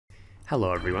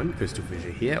Hello everyone,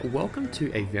 CrystalFissure here. Welcome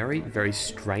to a very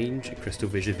strange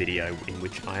CrystalFissure video in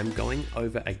which I am going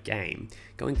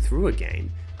through a game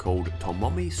called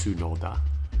Tomomi Tsunoda,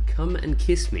 Come and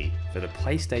Kiss Me for the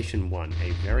PlayStation 1,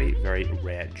 a very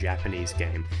rare Japanese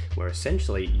game where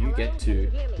essentially you get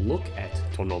to look at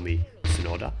Tomomi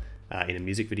Tsunoda in a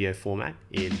music video format,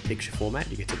 in picture format.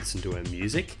 You get to listen to her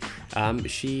music.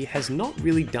 She has not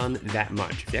really done that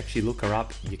much. If you actually look her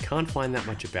up, you can't find that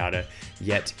much about her,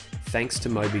 yet thanks to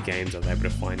Moby Games I was able to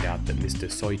find out that Mr.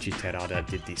 Soichi Terada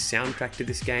did the soundtrack to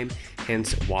this game,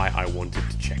 hence why I wanted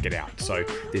to check it out. So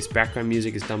this background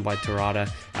music is done by Terada,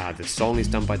 the song is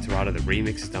done by Terada, the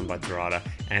remix is done by Terada,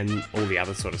 and all the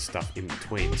other sort of stuff in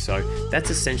between. So that's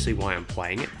essentially why I'm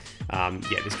playing it.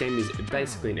 Yeah, this game is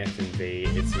basically an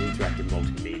FMV, it's an interactive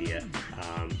multimedia,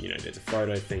 you know, there's a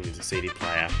photo thing, there's a CD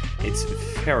player,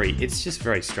 it's just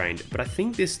very strange, but I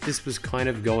think this was kind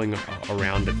of going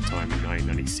around at the time in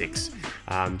 1996.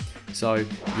 So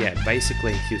yeah,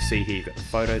 basically you'll see here you've got the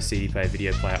photo, CD player,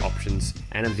 video player options,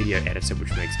 and a video editor,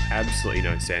 which makes absolutely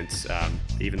no sense,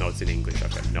 even though it's in English.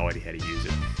 I've got no idea how to use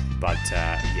it, but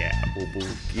yeah, we'll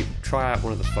try out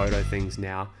one of the photo things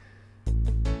now.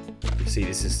 You see,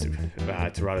 this is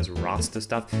Terada's raster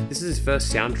stuff. This is his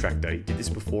first soundtrack though. He did this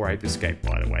before Ape Escape,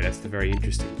 by the way. That's the very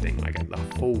interesting thing. Like a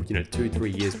full,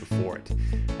 2-3 years before it.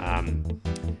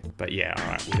 But yeah, all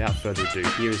right. Without further ado,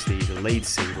 here is the lead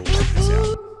single of this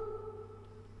album.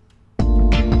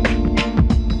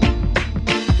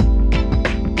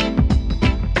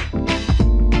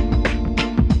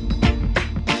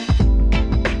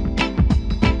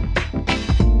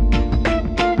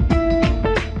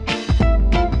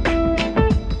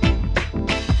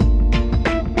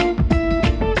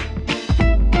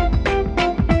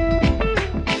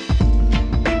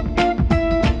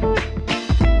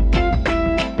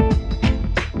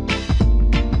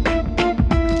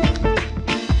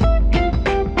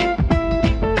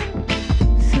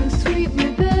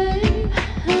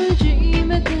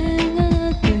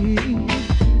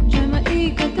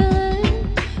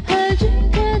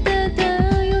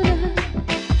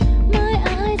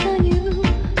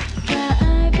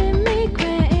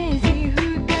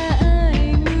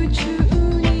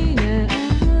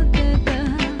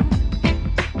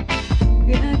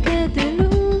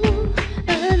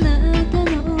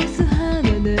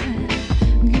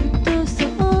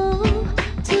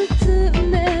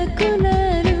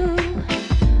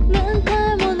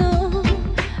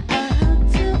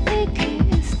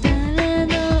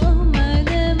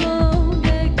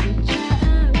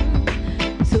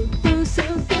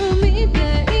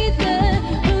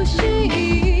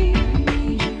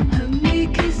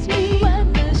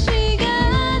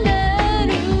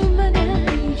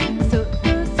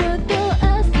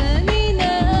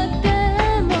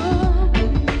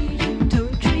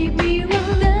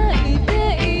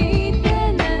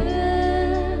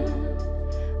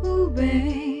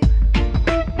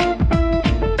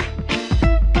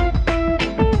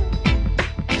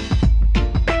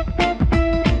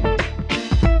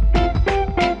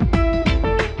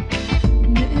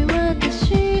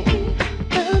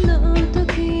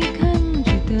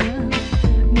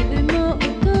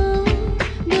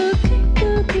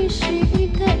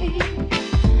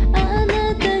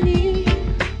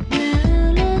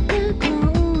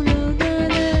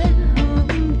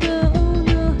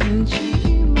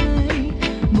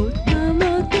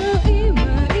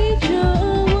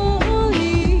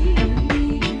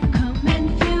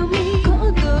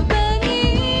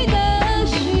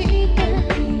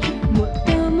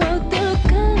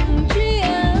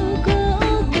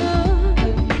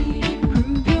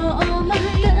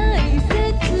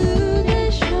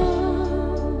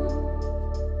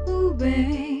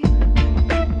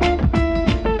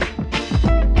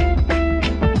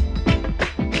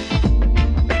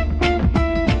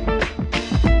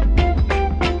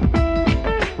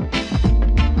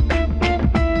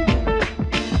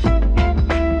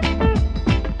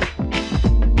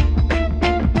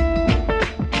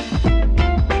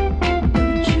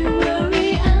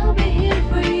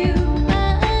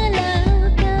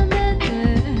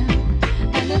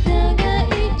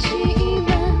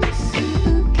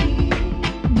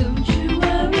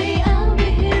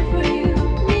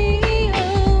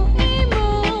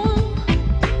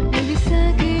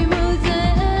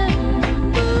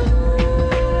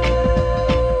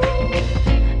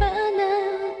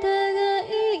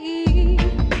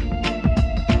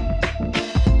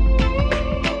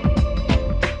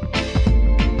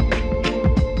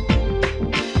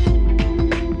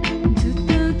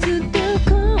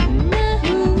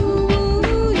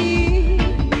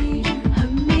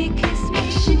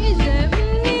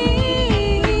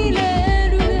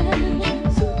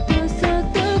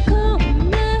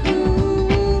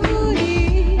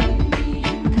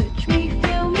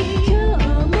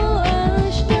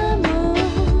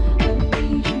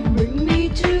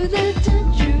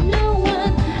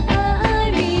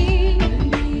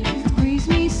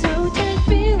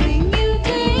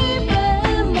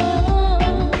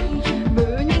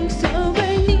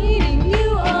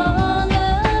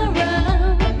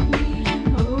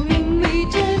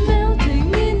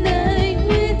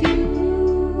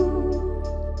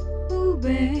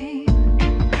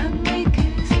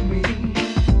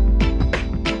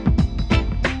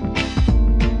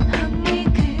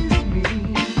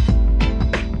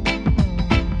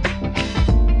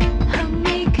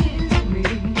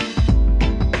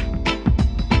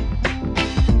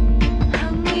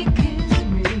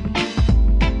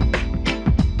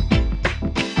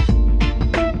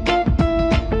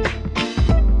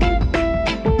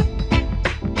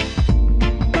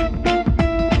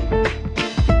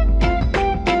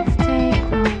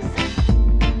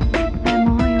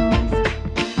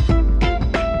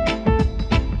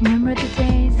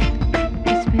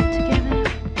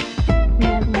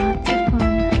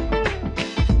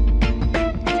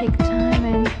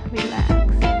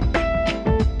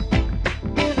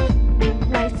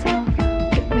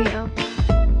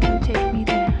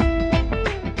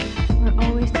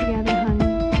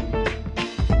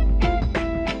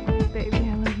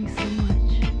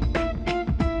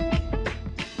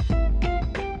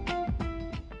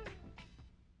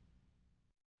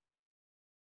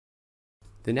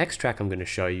 The next track I'm going to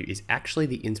show you is actually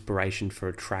the inspiration for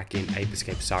a track in Ape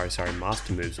Escape Sari Sari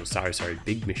Master Moves or Sari Sari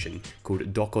Big Mission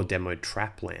called Doko Demo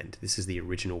Trapland. This is the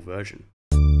original version.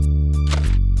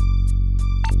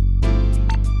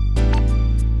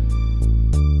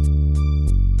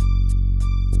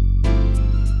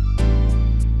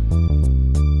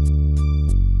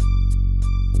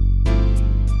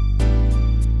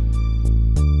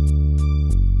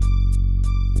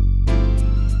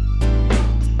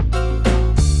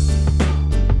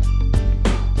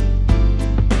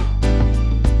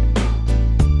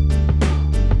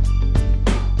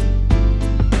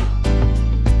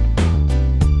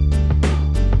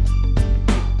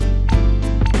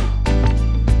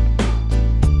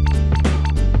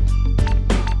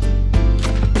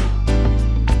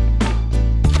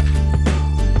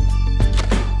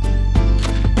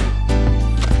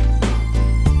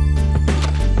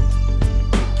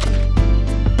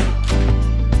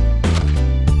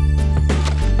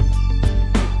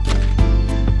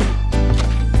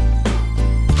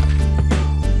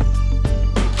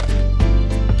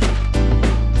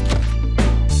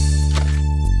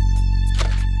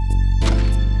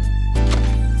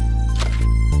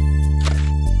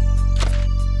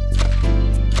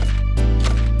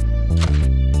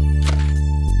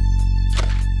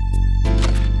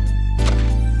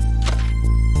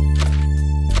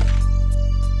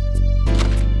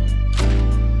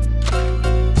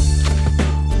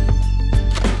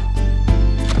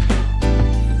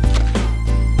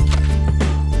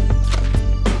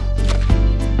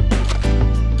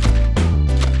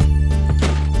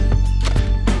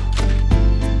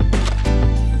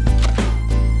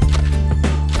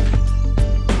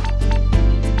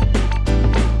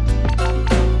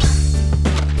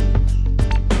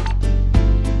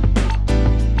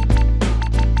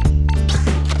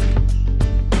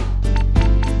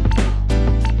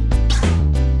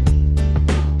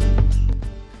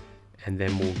 And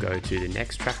then we'll go to the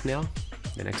next track now,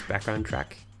 the next background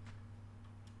track.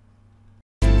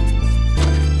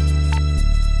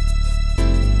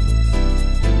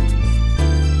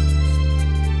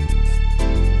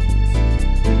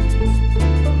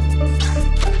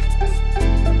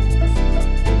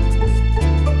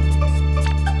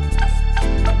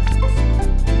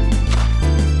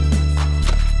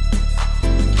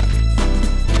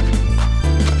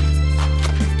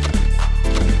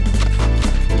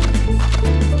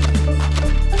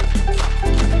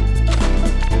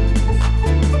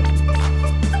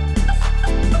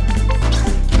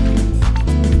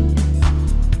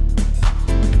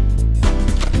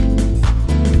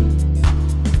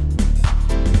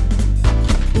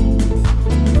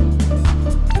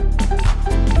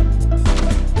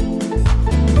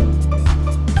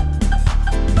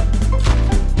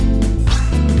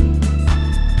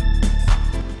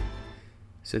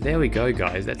 So there we go,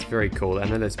 guys. That's very cool. I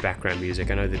know that's background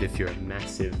music. I know that if you're a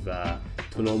massive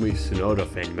Tomomi Tsunoda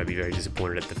fan, you may be very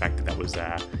disappointed at the fact that that was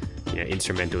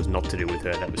instrumentals not to do with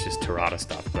her. That was just Terada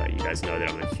stuff. But you guys know that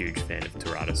I'm a huge fan of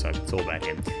Terada, so it's all about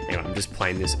him. Anyway, I'm just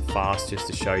playing this fast just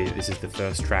to show you that this is the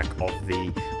first track of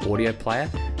the audio player.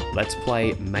 Let's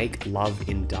play Make Love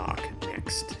in Dark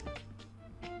next.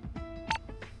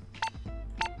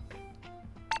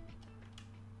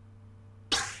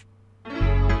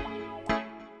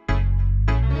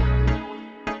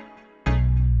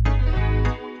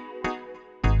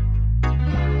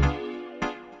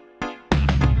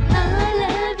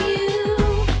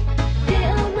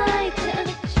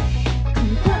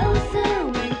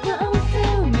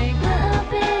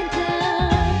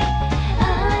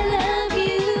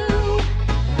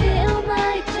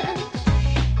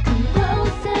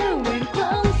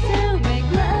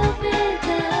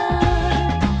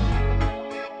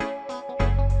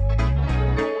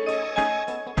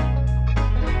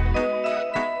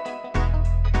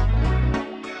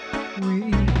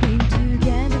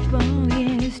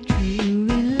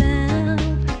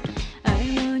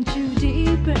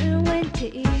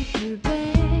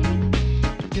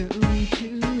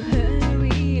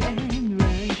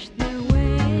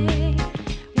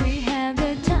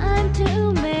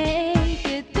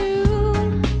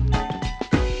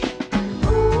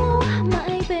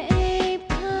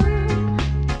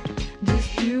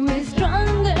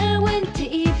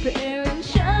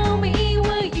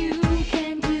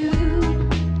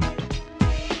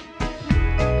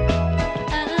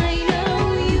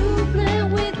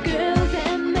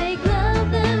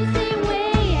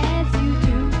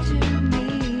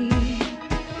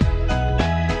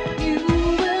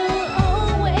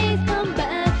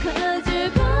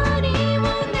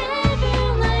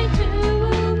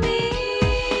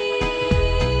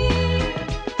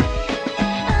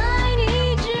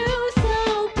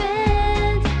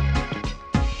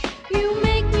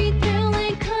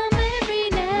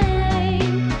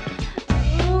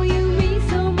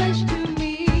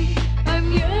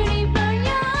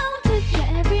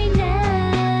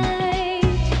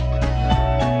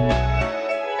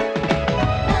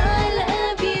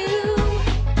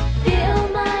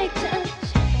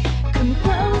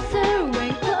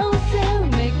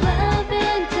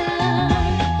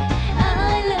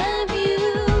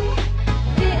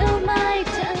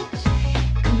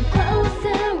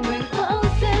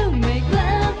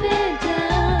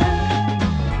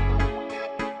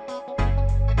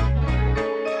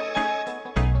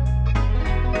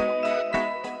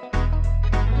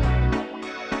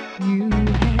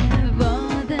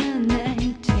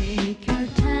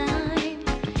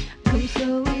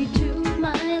 slowly to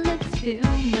my lips, feel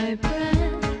my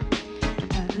breath.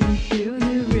 I feel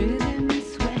the rhythm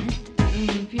sweat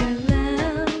of your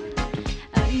love.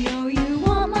 I know you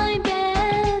want my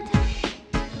bed.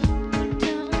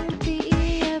 Don't be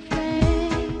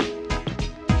afraid.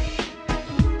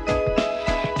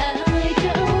 I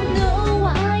don't know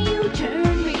why you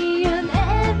turn me on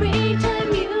every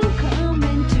time you come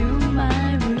into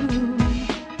my room.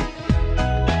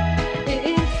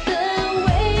 It's the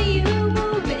way you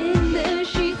move in the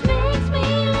sheets makes me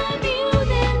love you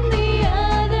than the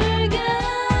other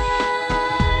guys.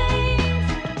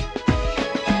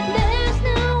 There's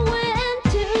no end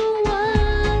to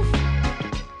us.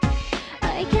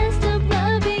 I can't stop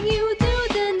loving you through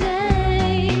the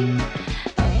night.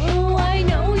 Oh, I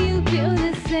know you feel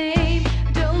the same.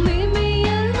 Don't leave me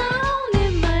alone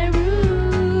in my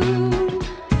room.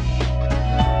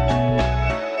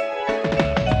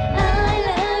 I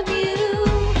love you.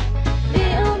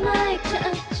 Feel my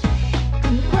touch.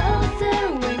 Come closer,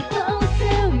 way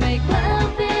closer. Make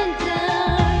love in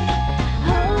dark.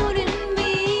 Holding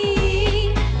me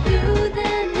through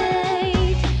the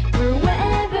night.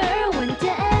 Forever,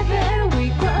 whenever we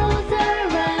close our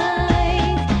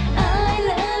eyes. I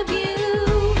love you.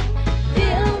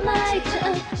 Feel my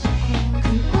touch.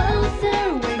 Come closer,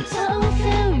 way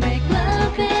closer. Make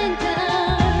love in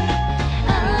dark.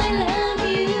 I love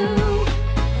you.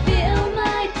 Feel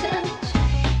my touch.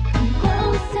 Come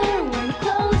closer, way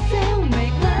closer.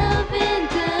 Make love in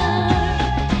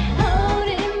dark.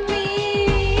 Holding me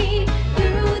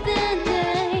through the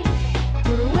night.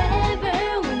 Forever,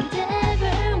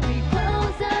 whenever we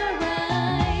close our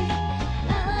eyes.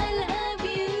 I love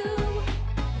you.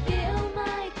 Feel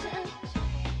my touch.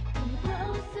 Come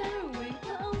closer, way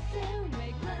closer.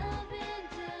 Make love in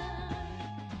dark.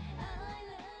 I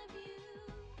love you.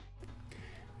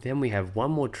 Then we have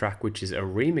one more track, which is a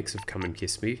remix of Come and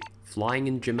Kiss Me, Flying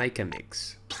in Jamaica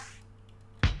mix.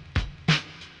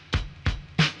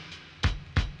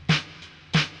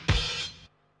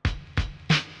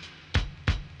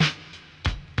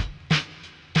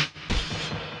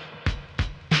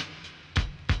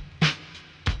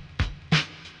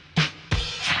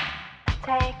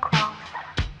 Stay close.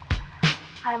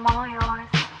 I'm all yours.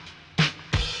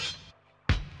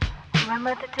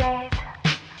 Remember the days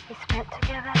we spent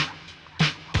together?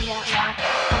 We had lots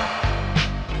of fun.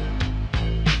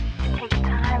 Take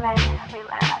time and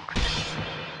relax.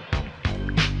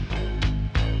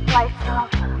 Lights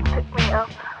off, pick me up,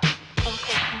 and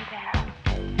take me there.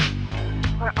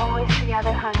 We're always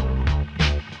together, honey.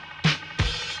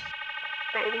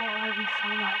 Baby, I love you so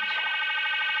much.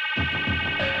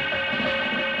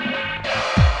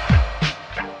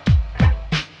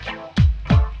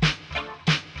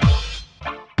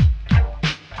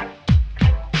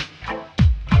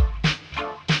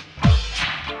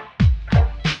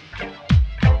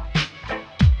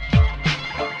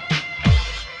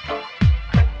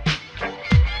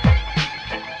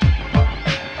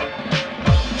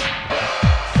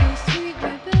 So sweet,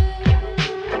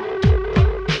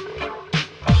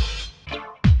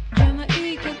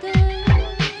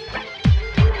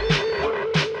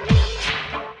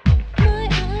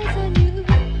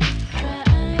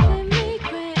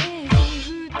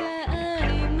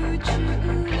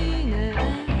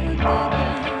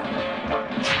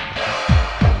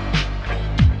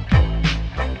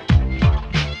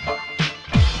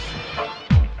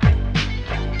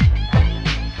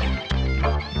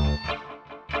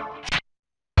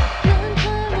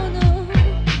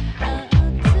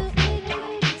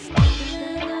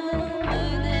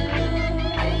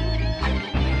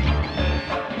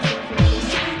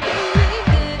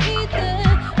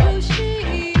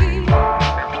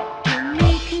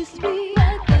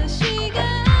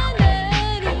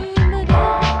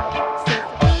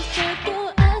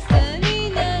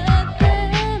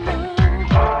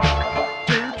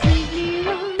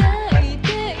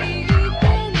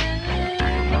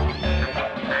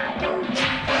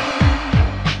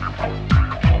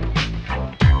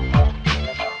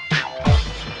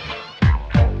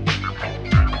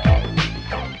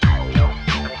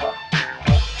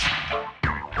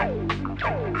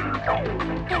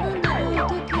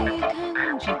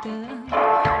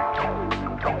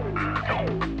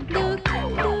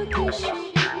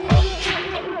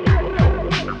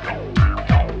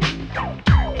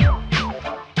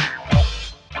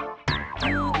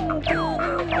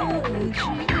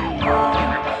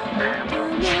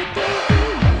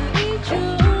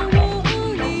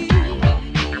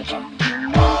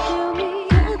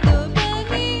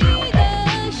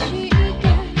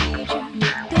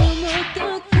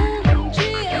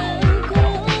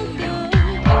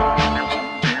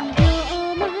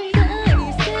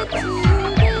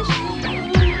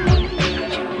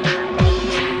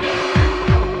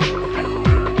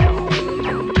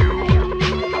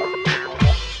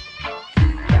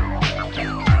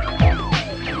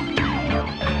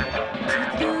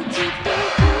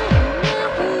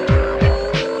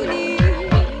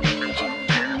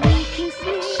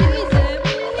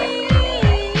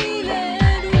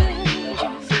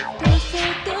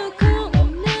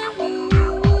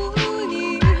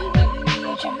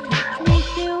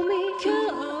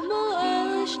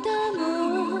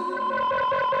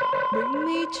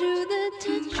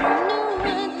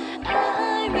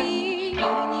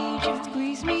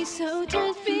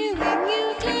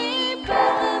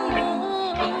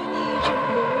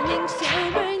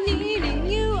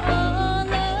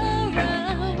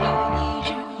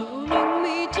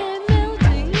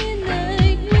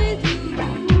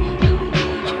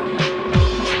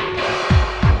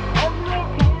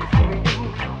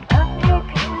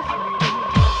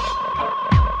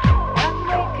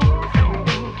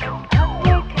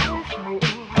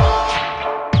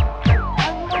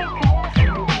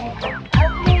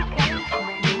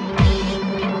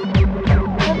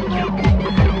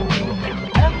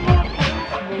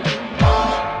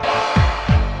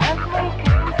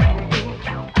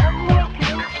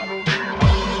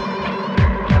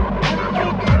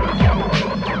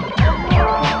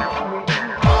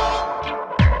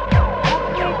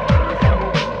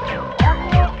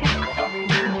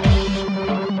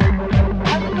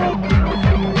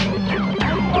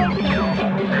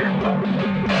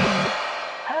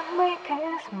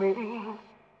 kiss me.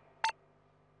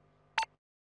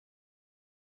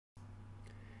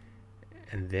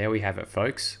 And there we have it,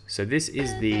 folks. So this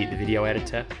is the video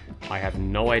editor. I have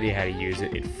no idea how to use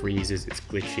it. It freezes, it's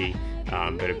glitchy,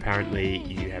 but apparently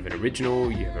you have an original,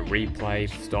 you have a replay,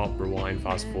 stop, rewind,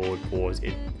 fast forward, pause.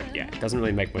 It doesn't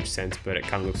really make much sense, but it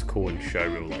kind of looks cool in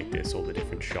showreel like this, all the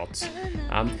different shots.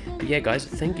 But yeah, guys,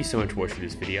 thank you so much for watching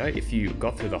this video. If you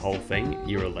got through the whole thing,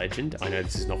 you're a legend. I know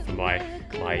this is not for my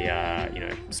you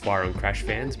know, Spyro and Crash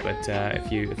fans, but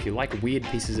if you like weird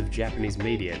pieces of Japanese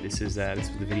media, this was the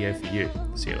video for you.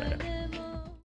 See you later.